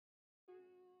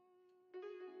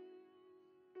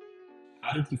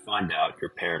How did you find out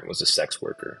your parent was a sex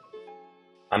worker?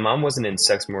 My mom wasn't in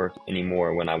sex work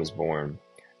anymore when I was born,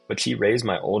 but she raised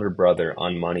my older brother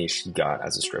on money she got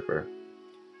as a stripper.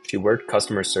 She worked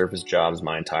customer service jobs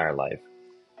my entire life.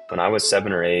 When I was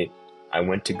 7 or 8, I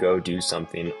went to go do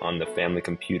something on the family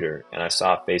computer and I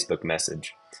saw a Facebook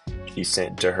message she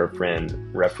sent to her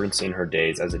friend referencing her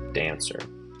days as a dancer.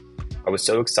 I was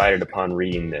so excited upon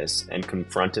reading this and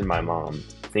confronted my mom,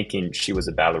 thinking she was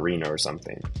a ballerina or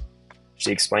something.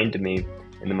 She explained to me,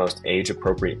 in the most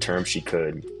age-appropriate terms she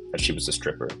could, that she was a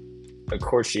stripper. Of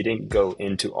course, she didn't go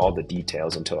into all the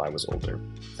details until I was older.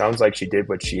 Sounds like she did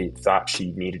what she thought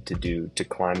she needed to do to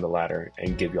climb the ladder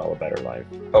and give y'all a better life.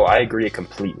 Oh, I agree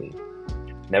completely.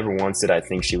 Never once did I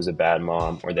think she was a bad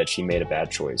mom or that she made a bad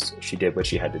choice. She did what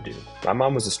she had to do. My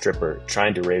mom was a stripper,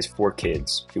 trying to raise 4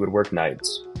 kids. She would work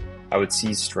nights. I would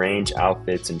see strange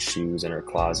outfits and shoes in her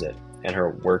closet and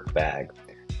her work bag.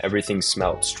 Everything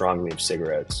smelled strongly of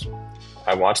cigarettes.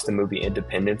 I watched the movie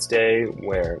Independence Day,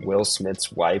 where Will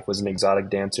Smith's wife was an exotic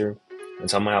dancer, and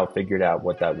somehow figured out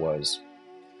what that was.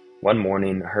 One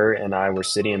morning, her and I were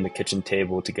sitting at the kitchen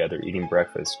table together eating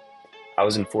breakfast. I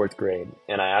was in 4th grade,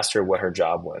 and I asked her what her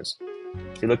job was.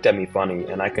 She looked at me funny,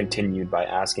 and I continued by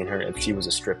asking her if she was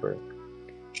a stripper.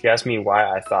 She asked me why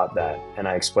I thought that, and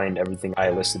I explained everything I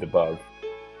listed above.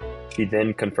 She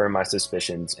then confirmed my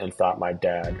suspicions and thought my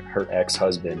dad, her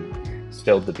ex-husband,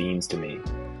 spilled the beans to me.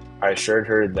 I assured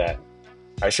her that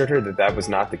that was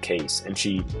not the case, and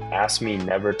she asked me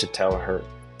never to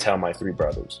tell my 3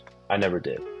 brothers. I never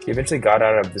did. She eventually got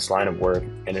out of this line of work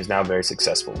and is now very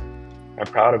successful. I'm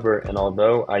proud of her, and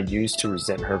although I used to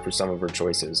resent her for some of her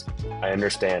choices, I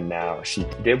understand now she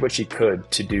did what she could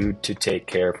to take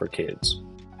care of her kids.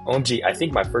 OMG, I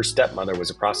think my first stepmother was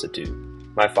a prostitute.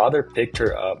 My father picked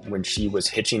her up when she was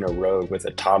hitching a road with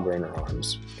a toddler in her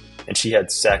arms, and she had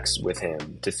sex with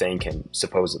him to thank him,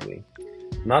 supposedly.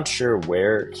 I'm not sure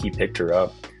where he picked her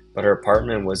up, but her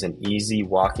apartment was an easy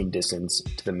walking distance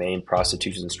to the main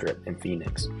prostitution strip in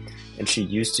Phoenix, and she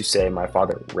used to say my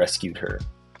father rescued her,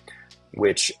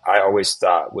 which I always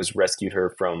thought was rescued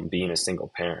her from being a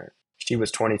single parent. She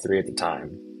was 23 at the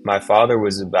time. My father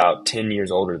was about 10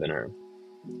 years older than her.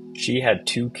 She had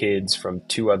 2 kids from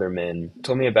 2 other men,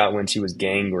 told me about when she was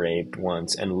gang raped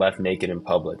once and left naked in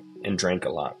public, and drank a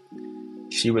lot.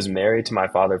 She was married to my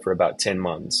father for about 10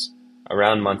 months.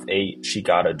 Around month 8, she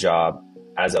got a job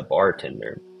as a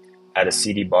bartender at a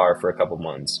seedy bar for a couple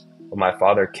months, but my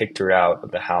father kicked her out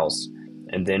of the house,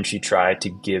 and then she tried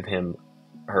to give him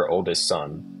her oldest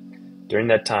son. During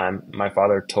that time, my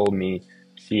father told me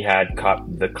she had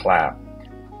caught the clap,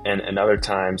 and another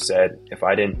time said if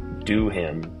I didn't do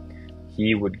him,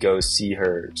 he would go see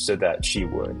her so that she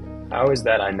would. How is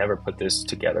that I never put this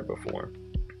together before?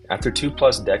 After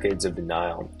 2+ decades of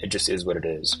denial, it just is what it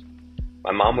is.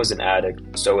 My mom was an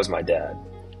addict, so was my dad.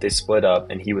 They split up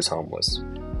and he was homeless.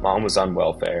 Mom was on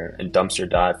welfare and dumpster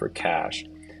dived for cash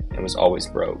and was always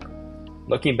broke.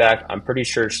 Looking back, I'm pretty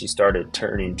sure she started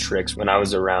turning tricks when I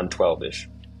was around 12ish.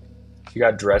 She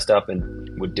got dressed up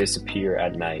and would disappear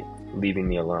at night, leaving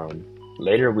me alone.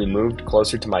 Later, we moved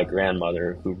closer to my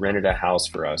grandmother, who rented a house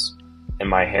for us, and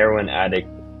my heroin addict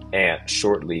aunt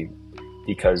shortly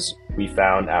because we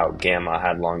found out Gamma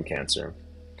had lung cancer.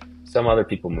 Some other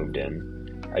people moved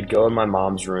in. I'd go in my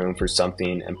mom's room for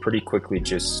something and pretty quickly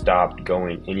just stopped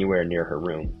going anywhere near her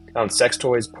room. Found sex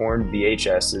toys, porn,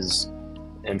 VHSs,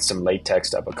 and some latex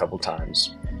stuff a couple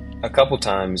times. A couple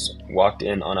times walked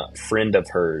in on a friend of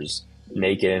hers,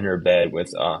 naked in her bed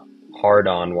with a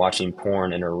hard-on watching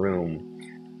porn in her room.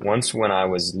 Once when I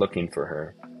was looking for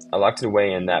her, I locked it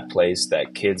away in that place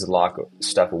that kids lock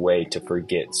stuff away to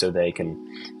forget so they can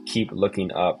keep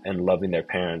looking up and loving their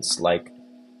parents like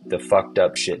the fucked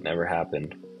up shit never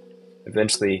happened.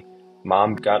 Eventually,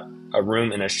 Mom got a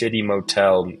room in a shitty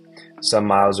motel some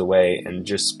miles away and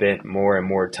just spent more and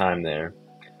more time there.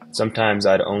 Sometimes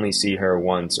I'd only see her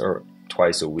once or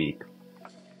twice a week.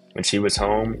 When she was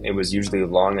home, it was usually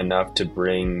long enough to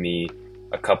bring me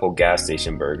a couple gas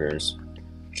station burgers.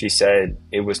 She said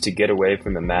it was to get away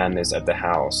from the madness at the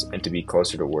house and to be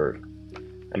closer to work.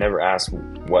 I never asked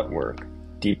what work.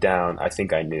 Deep down, I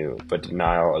think I knew, but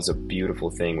denial is a beautiful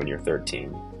thing when you're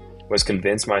 13. Was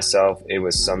convinced myself it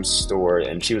was some store,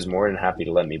 and she was more than happy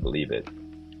to let me believe it.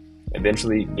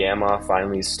 Eventually, Gamma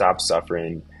finally stopped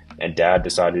suffering, and Dad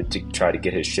decided to try to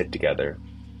get his shit together,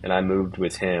 and I moved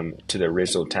with him to the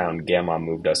original town Gamma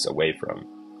moved us away from.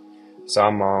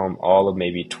 Saw Mom all of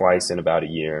maybe twice in about a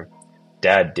year.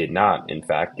 Dad did not, in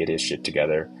fact, get his shit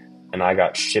together, and I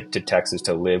got shipped to Texas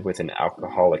to live with an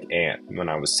alcoholic aunt when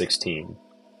I was 16.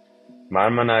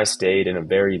 Mom and I stayed in a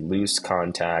very loose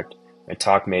contact and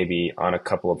talk maybe on a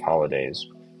couple of holidays.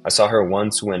 I saw her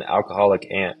once when alcoholic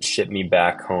aunt shipped me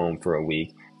back home for a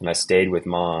week, and I stayed with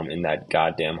mom in that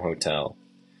goddamn hotel.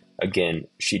 Again,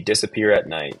 she'd disappear at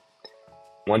night.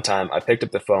 One time, I picked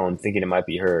up the phone thinking it might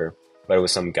be her, but it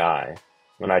was some guy.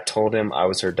 When I told him I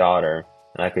was her daughter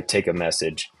and I could take a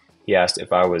message, he asked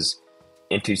if I was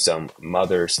into some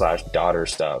mother/daughter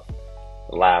stuff,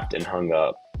 laughed and hung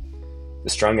up. The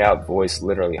strung out voice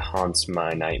literally haunts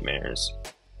my nightmares.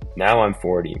 Now I'm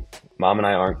 40. Mom and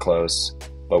I aren't close,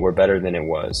 but we're better than it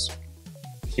was.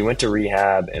 She went to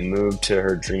rehab and moved to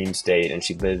her dream state, and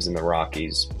she lives in the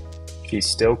Rockies. She's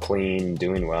still clean,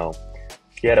 doing well.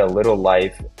 She had a little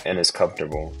life and is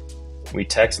comfortable. We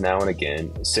text now and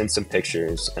again, send some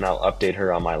pictures, and I'll update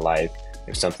her on my life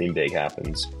if something big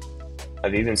happens.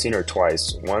 I've even seen her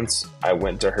twice. Once I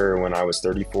went to her when I was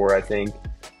 34, I think.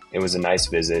 It was a nice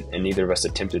visit, and neither of us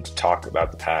attempted to talk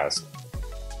about the past.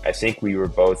 I think we were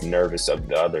both nervous of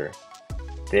the other.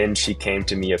 Then she came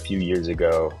to me a few years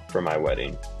ago for my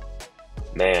wedding.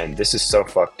 Man, this is so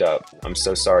fucked up. I'm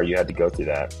so sorry you had to go through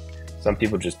that. Some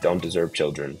people just don't deserve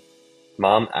children.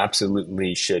 Mom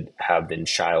absolutely should have been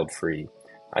child-free.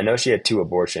 I know she had 2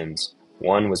 abortions.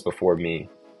 One was before me.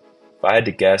 If I had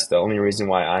to guess, the only reason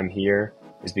why I'm here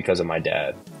is because of my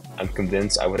dad. I'm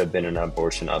convinced I would have been an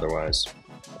abortion otherwise.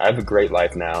 I have a great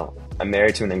life now. I'm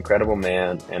married to an incredible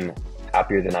man and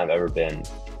happier than I've ever been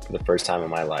for the first time in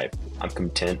my life. I'm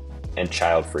content and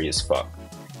child-free as fuck.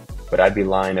 But I'd be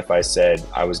lying if I said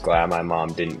I was glad my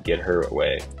mom didn't get her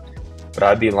way.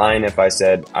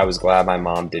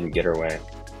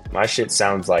 My shit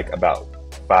sounds like about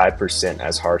 5%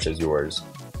 as harsh as yours.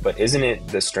 But isn't it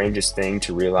the strangest thing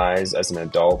to realize as an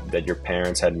adult that your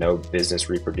parents had no business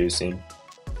reproducing?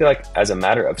 I feel like as a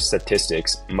matter of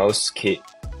statistics, most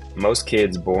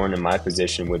kids born in my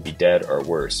position would be dead or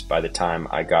worse by the time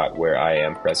I got where I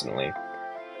am presently.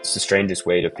 It's the strangest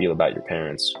way to feel about your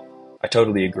parents. I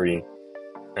totally agree.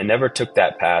 I never took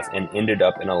that path and ended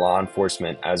up in a law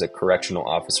enforcement as a correctional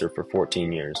officer for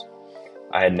 14 years.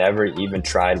 I had never even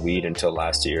tried weed until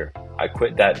last year. I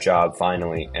quit that job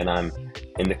finally, and I'm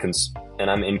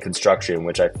in construction,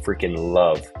 which I freaking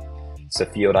love. It's a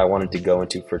field I wanted to go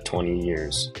into for 20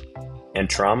 years. And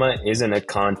trauma isn't a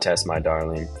contest, my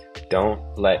darling. Don't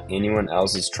let anyone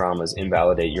else's traumas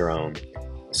invalidate your own.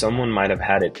 Someone might have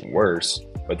had it worse,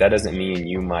 but that doesn't mean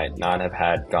you might not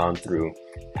have gone through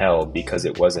hell because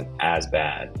it wasn't as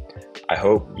bad. I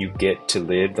hope you get to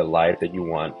live the life that you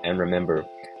want, and remember,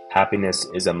 happiness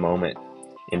is a moment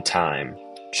in time.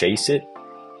 Chase it,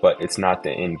 but it's not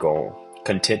the end goal.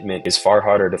 Contentment is far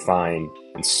harder to find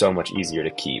and so much easier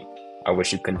to keep. I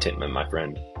wish you contentment, my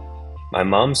friend. My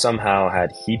mom somehow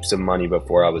had heaps of money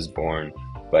before I was born,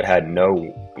 but had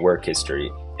no work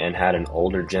history, and had an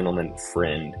older gentleman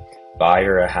friend buy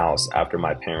her a house after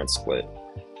my parents split.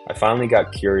 I finally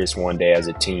got curious one day as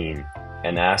a teen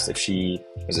and asked if she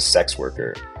was a sex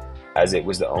worker, as it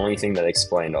was the only thing that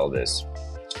explained all this.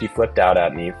 She flipped out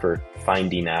at me for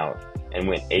finding out and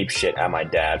went apeshit at my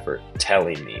dad for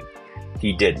telling me.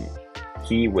 He didn't.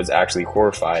 He was actually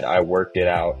horrified. I worked it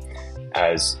out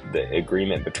as the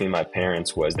agreement between my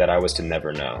parents was that I was to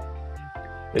never know.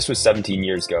 This was 17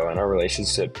 years ago, and our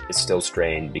relationship is still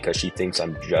strained because she thinks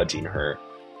I'm judging her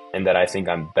and that I think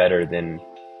I'm better than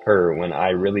her when I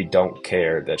really don't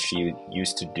care that she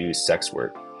used to do sex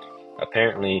work.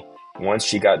 Apparently, once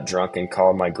she got drunk and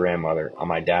called my grandmother on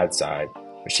my dad's side,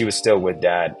 but she was still with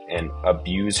dad, and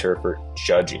abused her for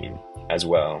judging as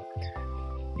well.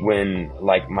 When,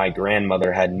 like, my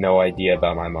grandmother had no idea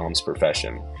about my mom's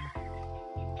profession.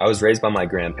 I was raised by my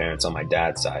grandparents on my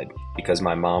dad's side because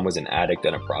my mom was an addict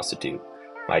and a prostitute.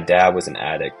 My dad was an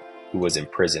addict who was in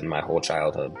prison my whole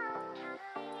childhood.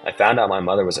 I found out my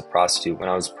mother was a prostitute when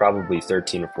I was probably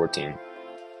 13 or 14,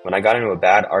 when I got into a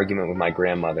bad argument with my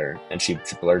grandmother and she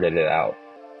blurted it out.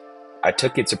 I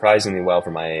took it surprisingly well for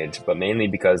my age, but mainly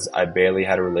because I barely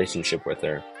had a relationship with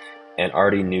her and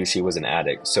already knew she was an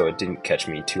addict, so it didn't catch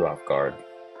me too off guard.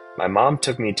 My mom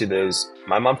took me to those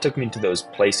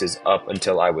places up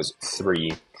until I was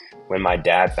 3 when my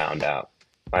dad found out.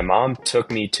 My mom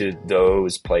took me to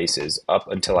those places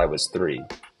up until I was 3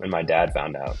 when my dad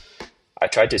found out. I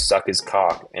tried to suck his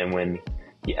cock, and when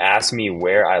he asked me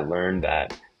where I learned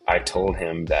that, I told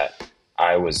him that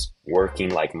I was working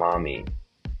like mommy.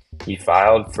 He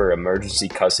filed for emergency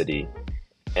custody,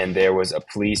 and there was a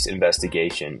police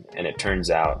investigation, and it turns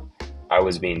out I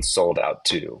was being sold out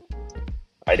too.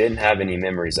 I didn't have any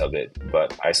memories of it,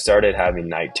 but I started having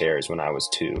night terrors when I was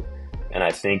 2, and I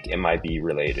think it might be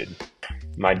related.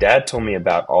 My dad told me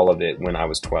about all of it when I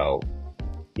was 12.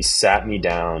 He sat me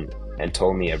down and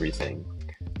told me everything.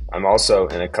 I'm also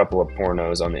in a couple of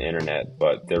pornos on the internet,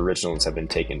 but the originals have been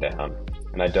taken down,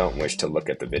 and I don't wish to look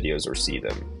at the videos or see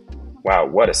them. Wow,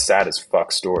 what a sad as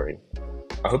fuck story.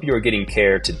 I hope you are getting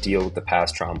care to deal with the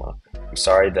past trauma. I'm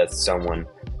sorry that someone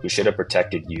who should have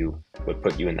protected you would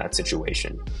put you in that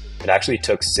situation. It actually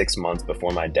took 6 months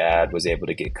before my dad was able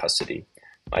to get custody.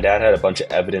 My dad had a bunch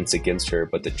of evidence against her,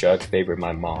 but the judge favored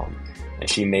my mom, and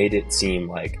she made it seem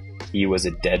like he was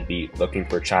a deadbeat looking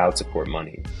for child support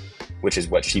money, which is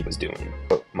what she was doing.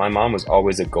 But my mom was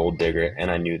always a gold digger, and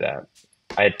I knew that.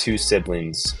 I had two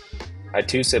siblings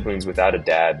without a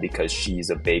dad because she's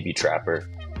a baby trapper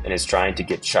and is trying to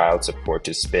get child support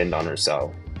to spend on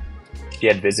herself. She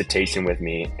had visitation with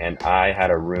me, and I had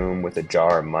a room with a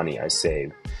jar of money I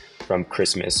saved from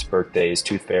Christmas, birthdays,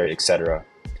 tooth fairy, etc.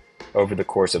 Over the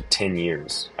course of 10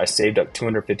 years. I saved up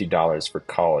 $250 for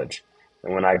college,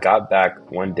 and when I got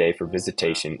back one day for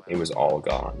visitation, it was all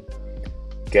gone.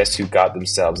 Guess who got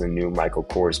themselves a new Michael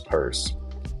Kors purse?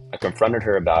 I confronted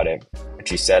her about it, and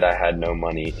she said I had no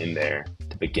money in there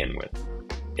to begin with.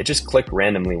 It just clicked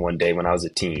randomly one day when I was a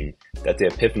teen that the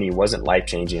epiphany wasn't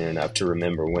life-changing enough to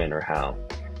remember when or how.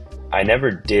 I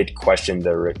never did question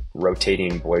the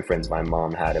rotating boyfriends my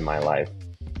mom had in my life,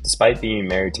 despite being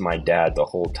married to my dad the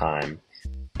whole time,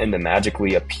 and the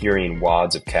magically appearing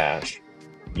wads of cash.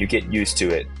 You get used to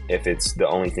it if it's the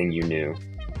only thing you knew.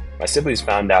 My siblings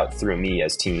found out through me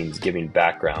as teens. Giving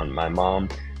background, my mom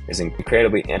is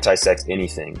incredibly anti-sex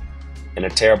anything and a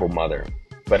terrible mother,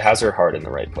 but has her heart in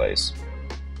the right place.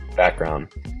 Background: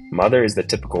 mother is the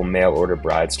typical mail order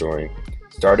bride story.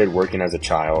 Started working as a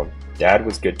child. Dad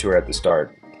was good to her at the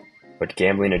start, but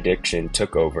gambling addiction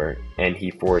took over and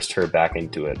he forced her back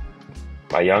into it.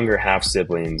 My younger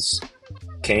half-siblings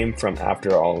came from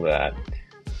after all that,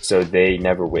 so they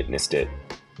never witnessed it.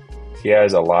 She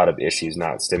has a lot of issues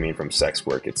not stemming from sex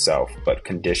work itself, but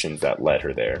conditions that led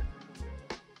her there.